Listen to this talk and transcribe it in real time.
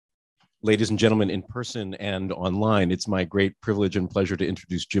Ladies and gentlemen, in person and online, it's my great privilege and pleasure to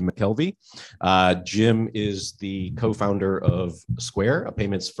introduce Jim McKelvey. Jim is the co-founder of Square, a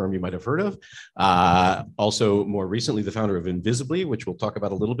payments firm you might have heard of. Also, more recently, the founder of Invisibly, which we'll talk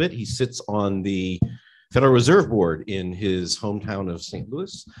about a little bit. He sits on the Federal Reserve Board in his hometown of St.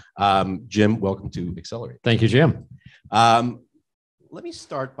 Louis. Jim, welcome to Accelerate. Thank you, Jim. Let me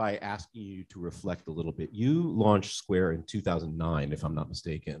start by asking you to reflect a little bit. You launched Square in 2009, if I'm not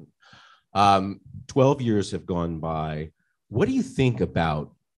mistaken. 12 years have gone by. What do you think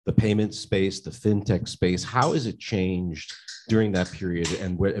about the payment space, the fintech space? How has it changed during that period?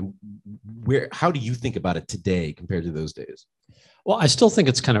 And where how do you think about it today compared to those days? Well, I still think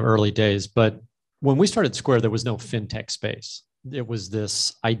it's kind of early days, but when we started Square, there was no fintech space. It was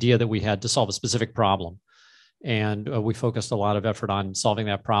this idea that we had to solve a specific problem. And we focused a lot of effort on solving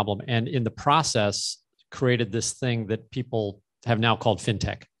that problem. And in the process, created this thing that people have now called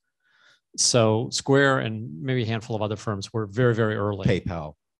fintech. So Square and maybe a handful of other firms were very, very early.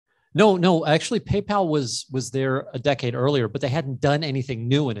 PayPal. No, actually PayPal was there a decade earlier, but they hadn't done anything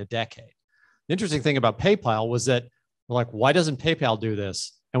new in a decade. The interesting thing about PayPal was that we're like, why doesn't PayPal do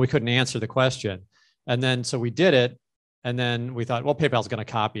this? And we couldn't answer the question. And then, so we did it. And then we thought, well, PayPal's going to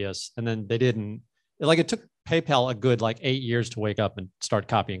copy us. And then they didn't. Like, it took PayPal a good 8 years to wake up and start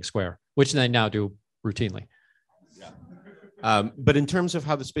copying Square, which they now do routinely. But in terms of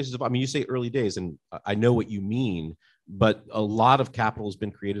how the space is, I mean, you say early days, and I know what you mean, but a lot of capital has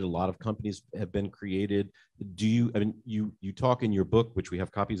been created. A lot of companies have been created. You talk in your book, which we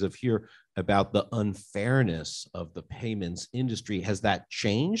have copies of here, about the unfairness of the payments industry. Has that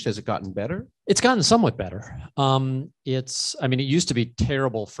changed? Has it gotten better? It's gotten somewhat better. It used to be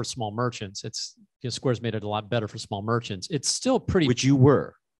terrible for small merchants. Square's made it a lot better for small merchants. It's still pretty. Which you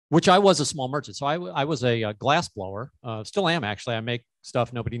were. Which I was a small merchant. So I was a glass blower, still am actually. I make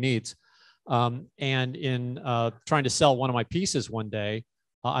stuff nobody needs. And in trying to sell one of my pieces one day,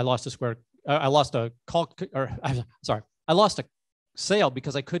 I lost a sale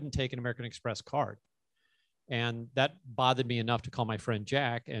because I couldn't take an American Express card. And that bothered me enough to call my friend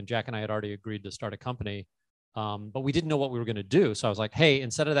Jack, and Jack and I had already agreed to start a company, but we didn't know what we were going to do. So I was like, hey,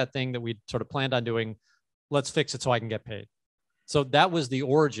 instead of that thing that we sort of planned on doing, let's fix it so I can get paid. So that was the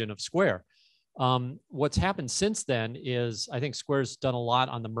origin of Square. What's happened since then is I think Square's done a lot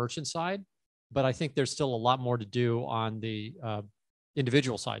on the merchant side, but I think there's still a lot more to do on the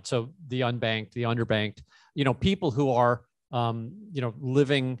individual side. So the unbanked, the underbanked, people who are,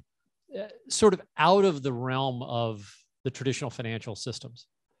 living sort of out of the realm of the traditional financial systems.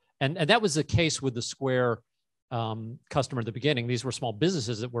 And that was the case with the Square customer at the beginning. These were small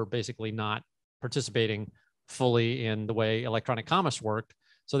businesses that were basically not participating fully in the way electronic commerce worked.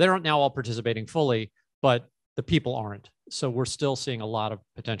 So they're now all participating fully, but the people aren't. So we're still seeing a lot of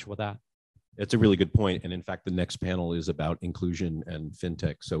potential with that. It's a really good point. And in fact, the next panel is about inclusion and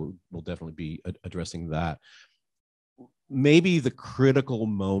fintech. So we'll definitely be addressing that. Maybe the critical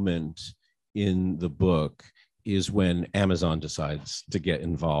moment in the book is when Amazon decides to get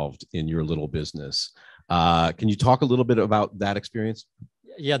involved in your little business. Can you talk a little bit about that experience?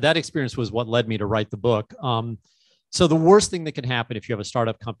 Yeah, that experience was what led me to write the book. So the worst thing that can happen if you have a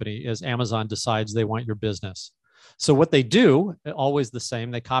startup company is Amazon decides they want your business. So what they do, always the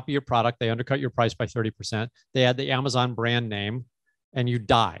same, they copy your product, they undercut your price by 30%, they add the Amazon brand name, and you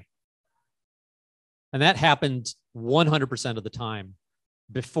die. And that happened 100% of the time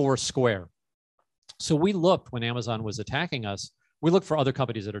before Square. So we looked, when Amazon was attacking us, we looked for other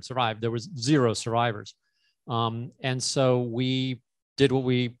companies that had survived. There was 0 survivors. And so we did what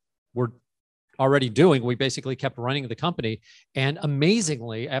we were already doing. We basically kept running the company. And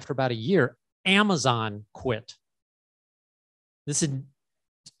amazingly, after about a year, Amazon quit. This had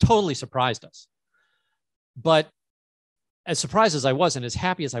totally surprised us. But as surprised as I was and as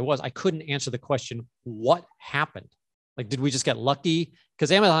happy as I was, I couldn't answer the question, what happened? Did we just get lucky?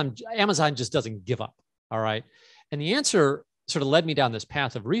 Because Amazon just doesn't give up, all right? And the answer sort of led me down this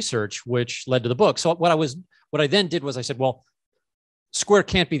path of research, which led to the book. So what I then did was I said, well, Square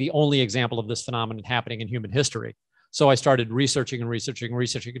can't be the only example of this phenomenon happening in human history. So I started researching.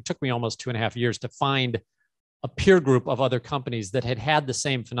 It took me almost 2.5 years to find a peer group of other companies that had the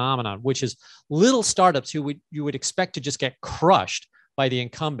same phenomenon, which is little startups who you would expect to just get crushed by the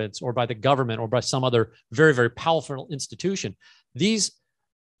incumbents or by the government or by some other very, very powerful institution.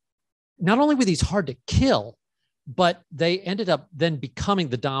 Not only were these hard to kill, but they ended up then becoming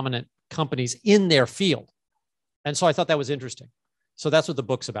the dominant companies in their field. And so I thought that was interesting. So that's what the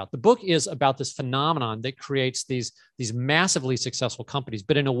book's about. The book is about this phenomenon that creates these massively successful companies,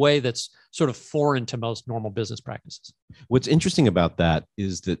 but in a way that's sort of foreign to most normal business practices. What's interesting about that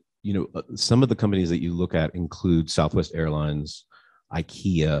is that some of the companies that you look at include Southwest Airlines,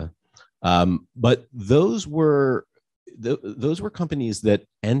 IKEA, but those were companies that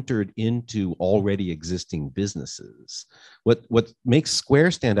entered into already existing businesses. What makes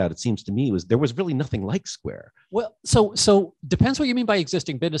Square stand out, it seems to me, was there was really nothing like Square. Well, so depends what you mean by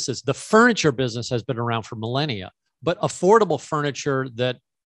existing businesses. The furniture business has been around for millennia, but affordable furniture that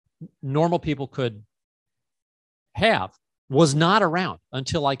normal people could have was not around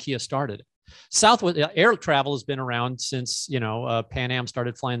until IKEA started. Southwest air travel has been around since, Pan Am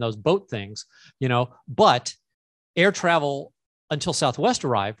started flying those boat things, but air travel until Southwest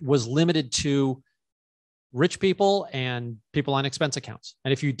arrived was limited to rich people and people on expense accounts.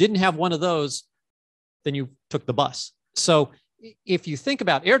 And if you didn't have one of those, then you took the bus. So if you think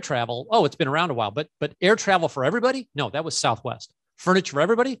about air travel, it's been around a while, but air travel for everybody? No, that was Southwest. Furniture for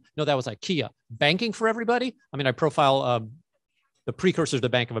everybody? No, that was IKEA. Banking for everybody? I mean, I profile the precursor to the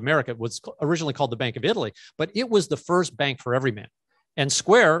Bank of America. Was originally called the Bank of Italy, but it was the first bank for every man. And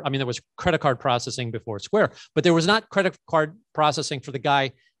Square, I mean, there was credit card processing before Square, but there was not credit card processing for the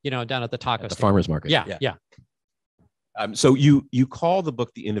guy, down at the taco stand. Farmer's market. Yeah. So you call the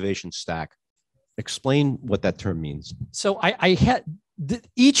book The Innovation Stack. Explain what that term means. So I had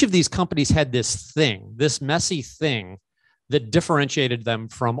each of these companies had this messy thing that differentiated them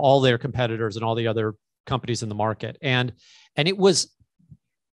from all their competitors and all the other companies in the market. And it was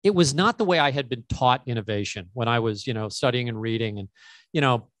not the way I had been taught innovation when I was, studying and reading.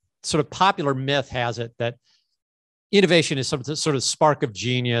 And, sort of popular myth has it that innovation is some sort of spark of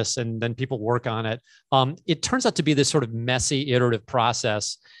genius and then people work on it. It turns out to be this sort of messy, iterative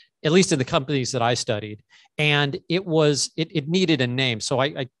process, at least in the companies that I studied. And it needed a name. So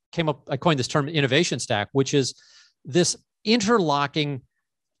I coined this term innovation stack, which is this interlocking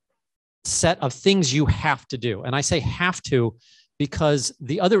set of things you have to do. And I say have to because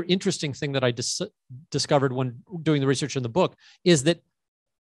the other interesting thing that I discovered when doing the research in the book is that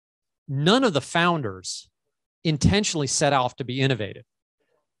none of the founders intentionally set off to be innovative.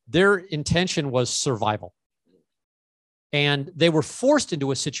 Their intention was survival. And they were forced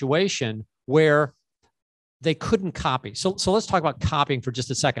into a situation where they couldn't copy. So let's talk about copying for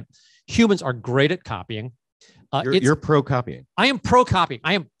just a second. Humans are great at copying. You're pro copying. I am pro copying.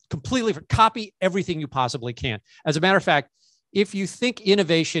 I am completely for copy everything you possibly can. As a matter of fact, if you think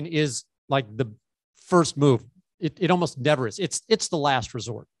innovation is like the first move, it almost never is. It's the last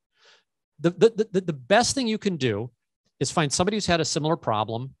resort. The best thing you can do is find somebody who's had a similar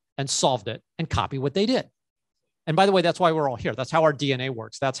problem and solved it and copy what they did. And by the way, that's why we're all here. That's how our DNA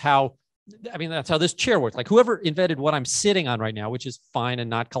works. That's how this chair works. Like whoever invented what I'm sitting on right now, which is fine and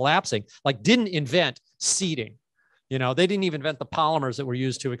not collapsing, like didn't invent seating. They didn't even invent the polymers that were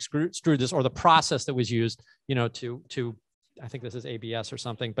used to extrude this or the process that was used, to I think this is ABS or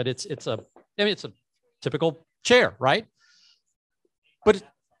something, but it's a typical chair, right? But it's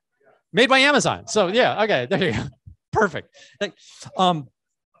made by Amazon. So yeah, okay, there you go. Perfect.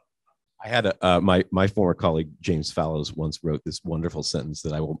 I had my former colleague, James Fallows, once wrote this wonderful sentence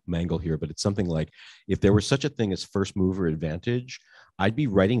that I will mangle here, but it's something like, if there was such a thing as first mover advantage, I'd be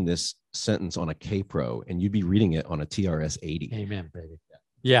writing this sentence on a K-Pro and you'd be reading it on a TRS 80. Amen, baby.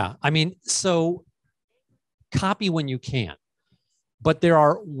 Yeah. I mean, so copy when you can, but there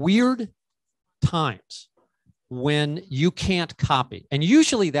are weird times when you can't copy. And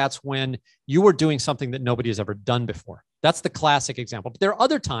usually that's when you are doing something that nobody has ever done before. That's the classic example. But there are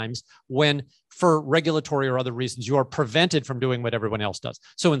other times when, for regulatory or other reasons, you are prevented from doing what everyone else does.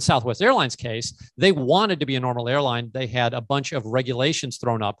 So in Southwest Airlines' case, they wanted to be a normal airline. They had a bunch of regulations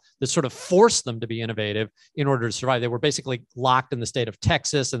thrown up that sort of forced them to be innovative in order to survive. They were basically locked in the state of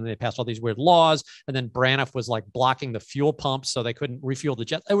Texas, and they passed all these weird laws. And then Braniff was like blocking the fuel pumps so they couldn't refuel the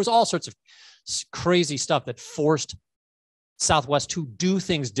jet. There was all sorts of crazy stuff that forced Southwest to do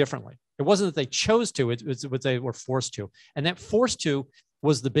things differently. It wasn't that they chose to, it was what they were forced to. And that forced to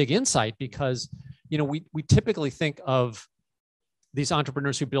was the big insight because, we typically think of these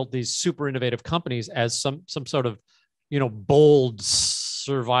entrepreneurs who built these super innovative companies as some sort of, bold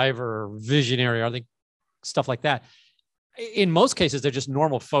survivor, visionary, I think stuff like that. In most cases, they're just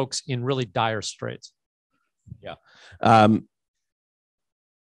normal folks in really dire straits. Yeah.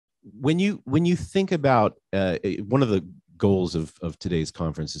 When you think about one of the goals of today's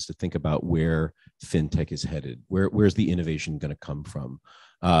conference is to think about where fintech is headed. Where's the innovation going to come from?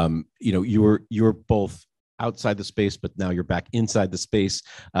 You're both outside the space, but now you're back inside the space.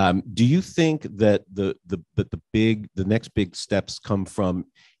 Do you think that the next big steps come from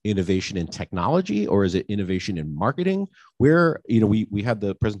innovation in technology, or is it innovation in marketing? Where, we had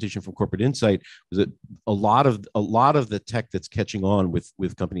the presentation from Corporate Insight, was that a lot of the tech that's catching on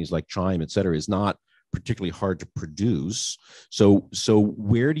with companies like Chime, et cetera, is not particularly hard to produce. So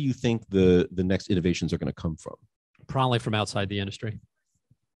where do you think the next innovations are going to come from? Probably from outside the industry.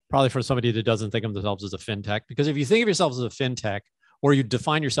 Probably for somebody that doesn't think of themselves as a fintech. Because if you think of yourself as a fintech, or you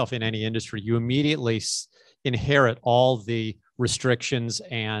define yourself in any industry, you immediately inherit all the restrictions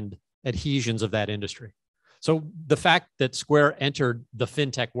and adhesions of that industry. So the fact that Square entered the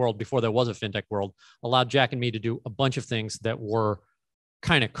fintech world before there was a fintech world allowed Jack and me to do a bunch of things that were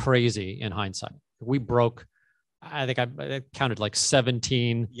kind of crazy in hindsight. We broke, I think I counted like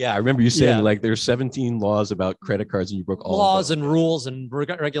 17. Yeah, I remember you saying like there's 17 laws about credit cards and you broke all laws of them. And rules and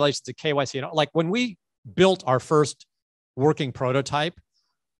regulations of KYC. Like when we built our first working prototype,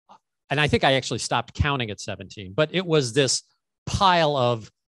 and I think I actually stopped counting at 17, but it was this pile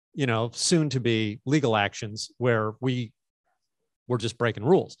of, soon to be legal actions where we were just breaking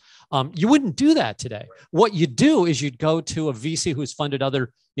rules. You wouldn't do that today. What you do is you'd go to a VC who's funded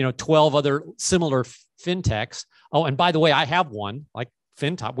other, 12 other similar fintechs. Oh, and by the way, I have one like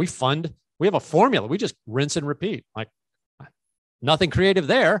FinTop. We have a formula. We just rinse and repeat. Like nothing creative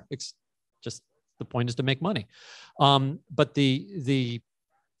there. It's just the point is to make money. But the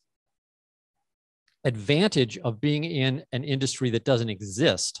advantage of being in an industry that doesn't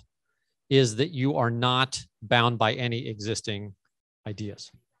exist is that you are not bound by any existing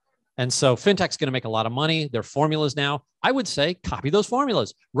ideas. And so fintech's going to make a lot of money. There are formulas now. I would say copy those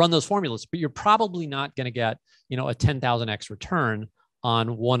formulas, run those formulas, but you're probably not going to get, a 10,000x return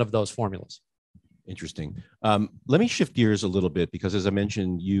on one of those formulas. Interesting. Let me shift gears a little bit, because as I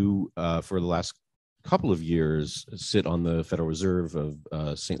mentioned, you for the last couple of years sit on the Federal Reserve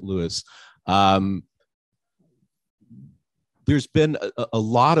of St. Louis. There's been a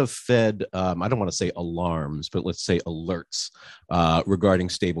lot of Fed, I don't want to say alarms, but let's say alerts regarding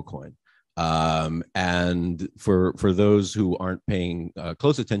stablecoin. And for those who aren't paying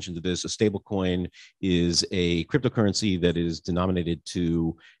close attention to this, a stablecoin is a cryptocurrency that is denominated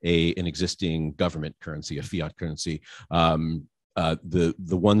to an existing government currency, a fiat currency. The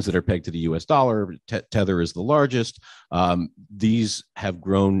ones that are pegged to the US dollar, Tether is the largest. These have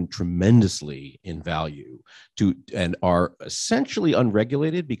grown tremendously in value and are essentially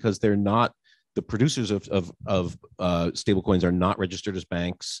unregulated because they're not, the producers of stablecoins are not registered as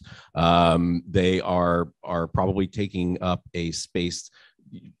banks. They are probably taking up a space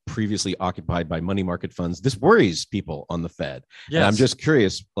previously occupied by money market funds. This worries people on the Fed. Yes. And I'm just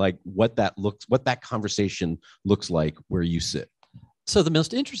curious, like what that conversation looks like where you sit. So the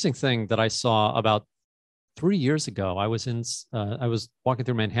most interesting thing that I saw about 3 years ago, I was walking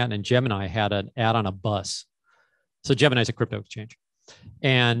through Manhattan, and Gemini had an ad on a bus. So Gemini is a crypto exchange,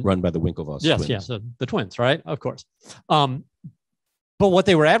 and run by the Winklevoss twins. Yes, so the twins, right? Of course. But what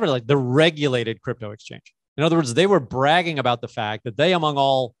they were advertising, like the regulated crypto exchange. In other words, they were bragging about the fact that they, among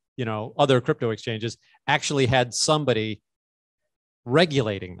all other crypto exchanges, actually had somebody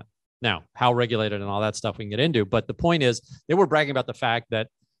regulating them. Now, how regulated and all that stuff we can get into. But the point is, they were bragging about the fact that,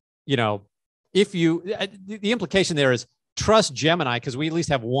 if you, the implication there is trust Gemini because we at least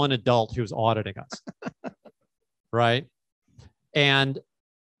have one adult who's auditing us. Right. And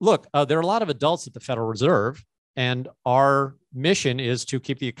look, there are a lot of adults at the Federal Reserve, and our mission is to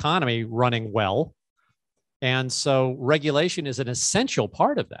keep the economy running well. And so regulation is an essential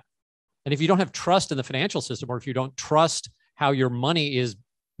part of that. And if you don't have trust in the financial system, or if you don't trust how your money is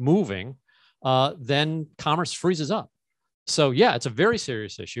moving, then commerce freezes up. So yeah, it's a very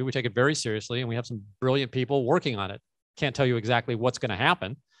serious issue. We take it very seriously, and we have some brilliant people working on it. Can't tell you exactly what's going to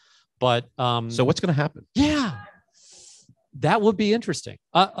happen, but so what's going to happen? Yeah, that would be interesting.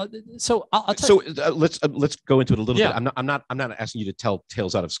 So I'll tell you. Let's go into it a little bit. I'm not asking you to tell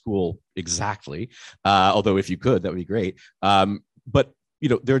tales out of school exactly, although if you could, that would be great. But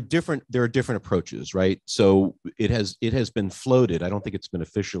there are different approaches, right? So it has been floated. I don't think it's been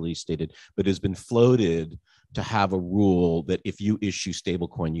officially stated, but it has been floated to have a rule that if you issue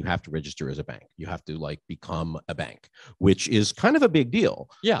stablecoin, you have to register as a bank. You have to become a bank, which is kind of a big deal.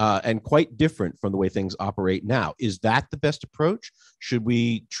 Yeah. And quite different from the way things operate now. Is that the best approach? Should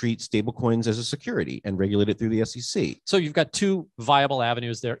we treat stablecoins as a security and regulate it through the SEC? So you've got two viable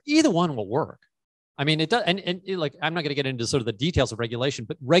avenues there. Either one will work. I mean, it does, and I'm not going to get into sort of the details of regulation,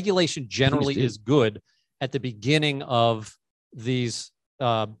 but regulation generally is good at the beginning of these,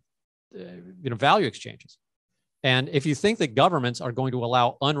 value exchanges. And if you think that governments are going to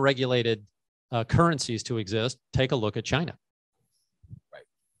allow unregulated currencies to exist, take a look at China.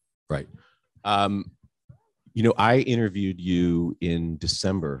 Right. I interviewed you in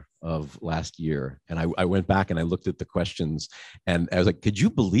December of last year, and I went back and I looked at the questions, and I was like, "Could you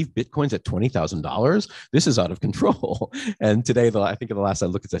believe Bitcoin's at $20,000? This is out of control." And today, I think in the last I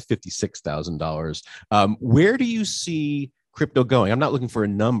looked, it's at $56,000. Where do you see crypto going? I'm not looking for a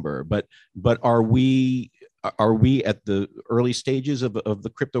number, but are we at the early stages of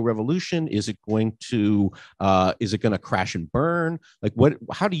the crypto revolution? Is it going to crash and burn? Like,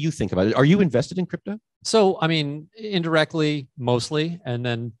 how do you think about it? Are you invested in crypto? So, I mean, indirectly, mostly, and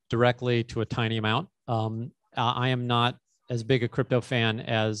then directly to a tiny amount. I am not as big a crypto fan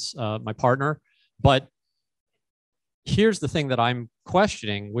as my partner, but here's the thing that I'm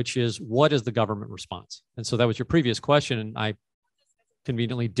questioning, which is, what is the government response? And so that was your previous question, and I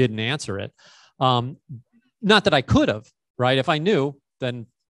conveniently didn't answer it. Not that I could have, right? If I knew, then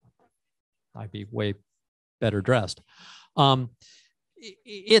I'd be way better dressed.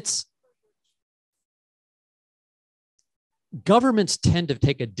 Governments tend to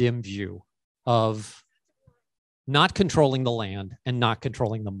take a dim view of not controlling the land and not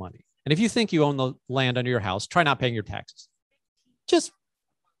controlling the money. And if you think you own the land under your house, try not paying your taxes. Just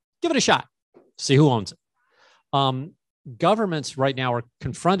give it a shot. See who owns it. Governments right now are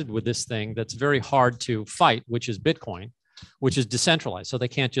confronted with this thing that's very hard to fight, which is Bitcoin, which is decentralized. So they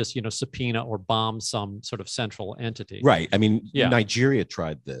can't just, subpoena or bomb some sort of central entity. Right. I mean, Nigeria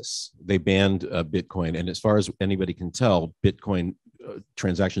tried this. They banned Bitcoin. And as far as anybody can tell, Bitcoin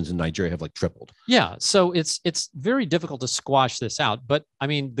transactions in Nigeria have like tripled. Yeah. So it's very difficult to squash this out. But I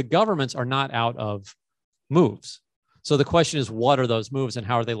mean, the governments are not out of moves. So the question is, what are those moves and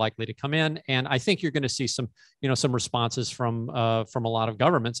how are they likely to come in? And I think you're going to see some responses from a lot of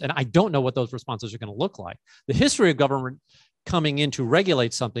governments. And I don't know what those responses are going to look like. The history of government coming in to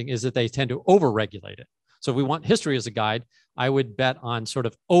regulate something is that they tend to over-regulate it. So if we want history as a guide, I would bet on sort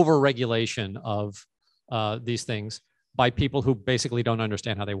of over-regulation of these things by people who basically don't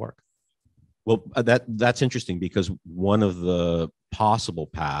understand how they work. Well, that's interesting, because one of the possible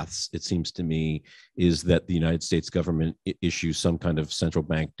paths, it seems to me, is that the United States government issues some kind of central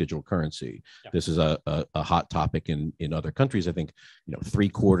bank digital currency. Yeah. This is a hot topic in other countries. I think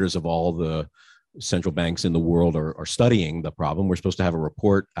 3/4 of all the central banks in the world are studying the problem. We're supposed to have a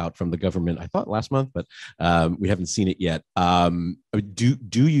report out from the government, I thought last month, but we haven't seen it yet.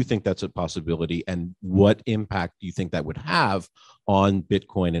 Do you think that's a possibility, and what impact do you think that would have on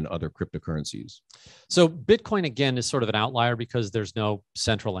Bitcoin and other cryptocurrencies? So Bitcoin, again, is sort of an outlier because there's no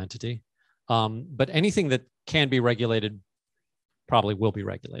central entity, but anything that can be regulated probably will be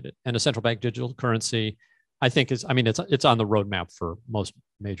regulated. And a central bank digital currency, I think it's on the roadmap for most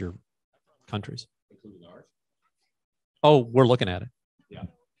major countries, including ours. Oh, we're looking at it.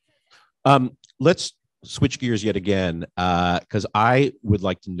 Yeah. Let's switch gears yet again, because I would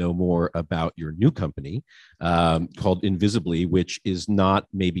like to know more about your new company called Invisibly, which is not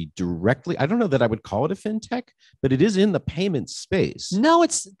maybe directly, I don't know that I would call it a fintech, but it is in the payment space. No,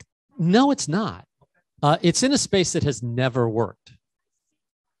 it's not. It's in a space that has never worked.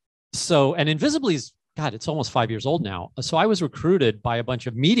 So, and Invisibly is, God, it's almost 5 years old now. So I was recruited by a bunch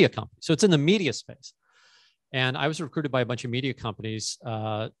of media companies. So it's in the media space. And I was recruited by a bunch of media companies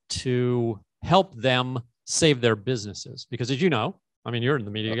to help them save their businesses. Because as you know, I mean, you're in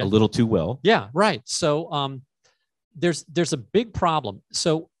the media again. A little too well. Yeah, right. So there's a big problem.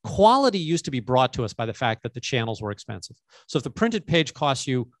 So quality used to be brought to us by the fact that the channels were expensive. So if the printed page costs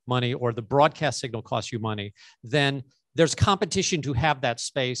you money or the broadcast signal costs you money, then there's competition to have that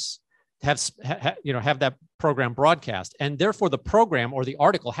space, have that program broadcast. And therefore the program or the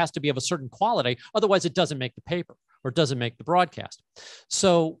article has to be of a certain quality. Otherwise it doesn't make the paper or doesn't make the broadcast.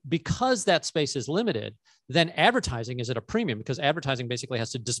 So because that space is limited, then advertising is at a premium, because advertising basically has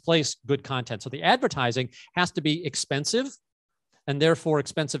to displace good content. So the advertising has to be expensive, and therefore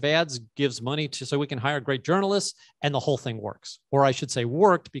expensive ads gives money so we can hire great journalists, and the whole thing works. Or I should say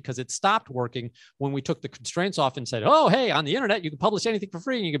worked, because it stopped working when we took the constraints off and said, oh, hey, on the internet, you can publish anything for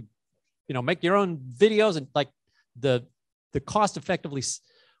free, and you can make your own videos, and like the cost effectively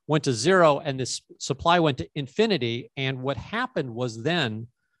went to zero and this supply went to infinity. And what happened was then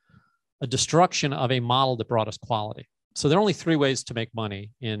a destruction of a model that brought us quality. So there are only three ways to make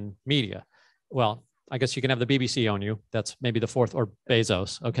money in media. Well, I guess you can have the BBC own you. That's maybe the fourth, or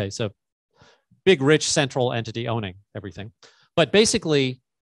Bezos. Okay, so big, rich central entity owning everything. But basically,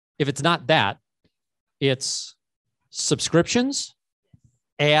 if it's not that, it's subscriptions,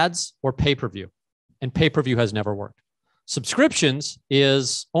 ads, or pay-per-view. And pay-per-view has never worked. Subscriptions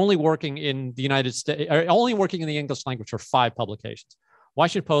is only working in the United States, or only working in the English language for 5 publications: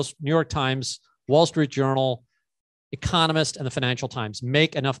 Washington Post, New York Times, Wall Street Journal, Economist and the Financial Times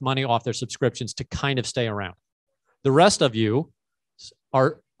make enough money off their subscriptions to kind of stay around. The rest of you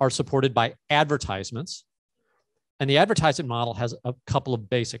are supported by advertisements. And the advertising model has a couple of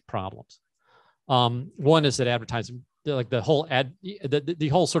basic problems. One is that advertising, like the whole the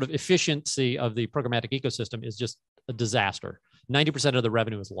whole sort of efficiency of the programmatic ecosystem is just a disaster. 90% of the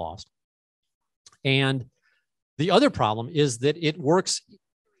revenue is lost. And the other problem is that it works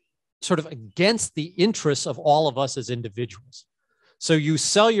sort of against the interests of all of us as individuals. So you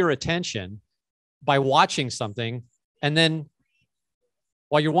sell your attention by watching something, and then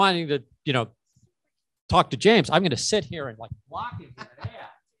while you're wanting to, talk to James, I'm going to sit here and like block him for an ad.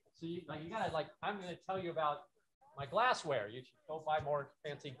 So you gotta I'm going to tell you about my glassware. You should go buy more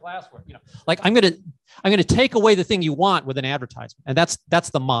fancy glassware. I'm going to take away the thing you want with an advertisement, and that's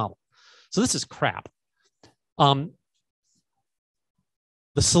the model. So this is crap. The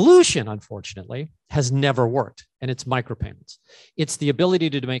solution, unfortunately, has never worked, and it's micropayments. It's the ability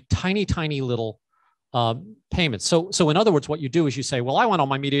to make tiny, tiny little payments. So in other words, what you do is you say, well, I want all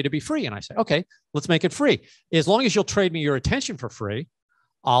my media to be free. And I say, okay, let's make it free. As long as you'll trade me your attention for free,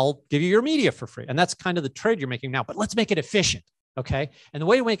 I'll give you your media for free. And that's kind of the trade you're making now, but let's make it efficient. Okay. And the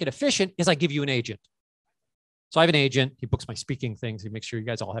way to make it efficient is I give you an agent. So I have an agent, he books my speaking things. He makes sure you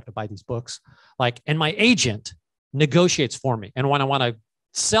guys all have to buy these books. And my agent negotiates for me. And when I want to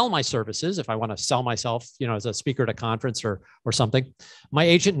sell my services, if I want to sell myself, as a speaker at a conference or something, my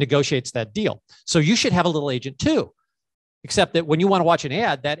agent negotiates that deal. So you should have a little agent too, except that when you want to watch an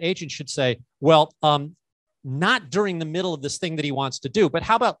ad, that agent should say, well, not during the middle of this thing that he wants to do, but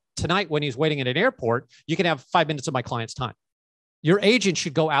how about tonight when he's waiting at an airport, you can have 5 minutes of my client's time. Your agent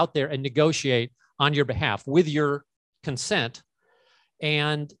should go out there and negotiate on your behalf with your consent.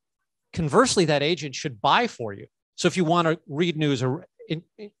 And conversely, that agent should buy for you. So if you want to read news or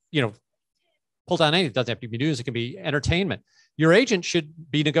pull down anything, it doesn't have to be news, it can be entertainment. Your agent should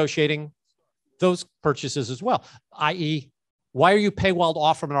be negotiating those purchases as well, i.e., why are you paywalled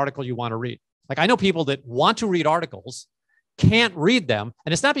off from an article you want to read? I know people that want to read articles, can't read them,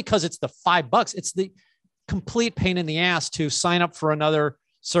 and it's not because it's the $5, it's the complete pain in the ass to sign up for another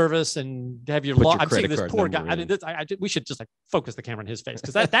service and have your I'm seeing this poor guy. We should just focus the camera on his face,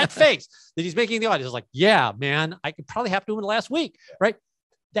 because that face that he's making in the audience is yeah, man, I could probably have to do it last week, right?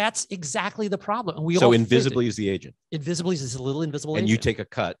 That's exactly the problem. And so Invisibly is the agent. Invisibly is a little invisible agent. And you take a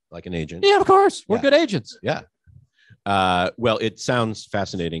cut like an agent. Yeah, of course. We're good agents. Yeah. Well, it sounds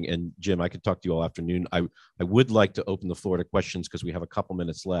fascinating. And Jim, I could talk to you all afternoon. I would like to open the floor to questions because we have a couple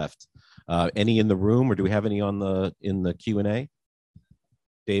minutes left. Any in the room, or do we have any in the Q&A?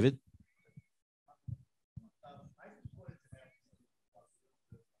 David?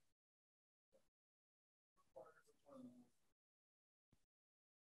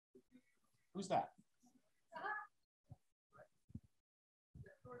 Who's that?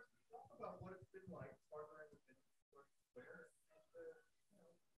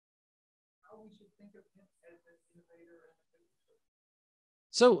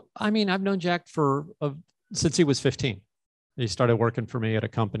 So, I've known Jack since he was 15. He started working for me at a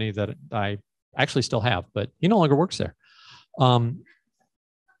company that I actually still have, but he no longer works there.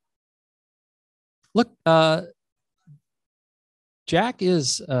 Jack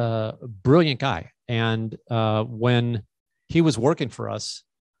is a brilliant guy. And when he was working for us,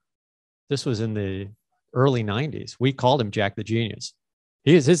 this was in the early 90s, we called him Jack the Genius.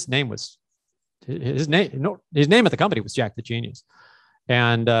 His name at the company was Jack the Genius.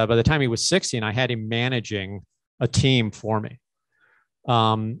 And by the time he was 16, I had him managing a team for me.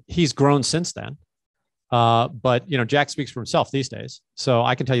 He's grown since then. But, Jack speaks for himself these days. So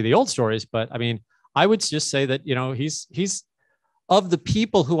I can tell you the old stories, but I would just say that, he's of the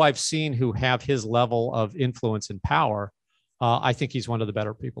people who I've seen who have his level of influence and power. I think he's one of the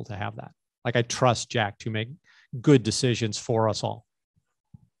better people to have that. I trust Jack to make good decisions for us all.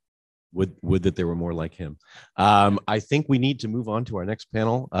 Would that there were more like him. I think we need to move on to our next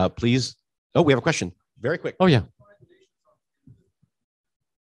panel. Please. Oh, we have a question. Very quick. Oh, yeah.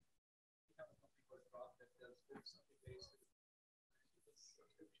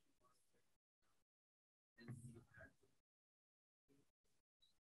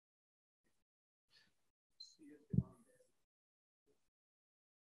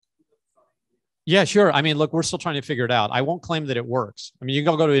 Yeah, sure. Look, we're still trying to figure it out. I won't claim that it works. You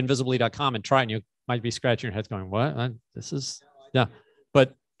can go to invisibly.com and try, and you might be scratching your heads going, what? Yeah.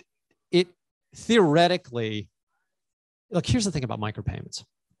 But it theoretically, look, here's the thing about micropayments.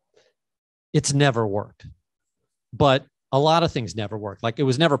 It's never worked. But a lot of things never worked. It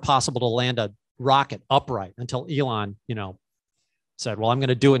was never possible to land a rocket upright until Elon, said, well, I'm going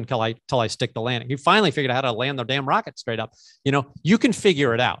to do it until I stick the landing. He finally figured out how to land the damn rocket straight up. You know, you can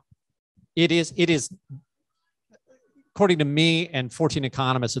figure it out. It is, according to me and 14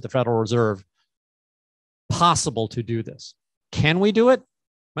 economists at the Federal Reserve, possible to do this. Can we do it?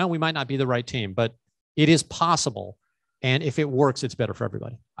 Well, we might not be the right team, but it is possible. And if it works, it's better for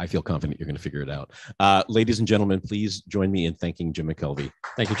everybody. I feel confident you're going to figure it out. Ladies and gentlemen, please join me in thanking Jim McKelvey.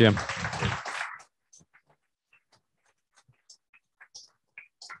 Thank you, Jim.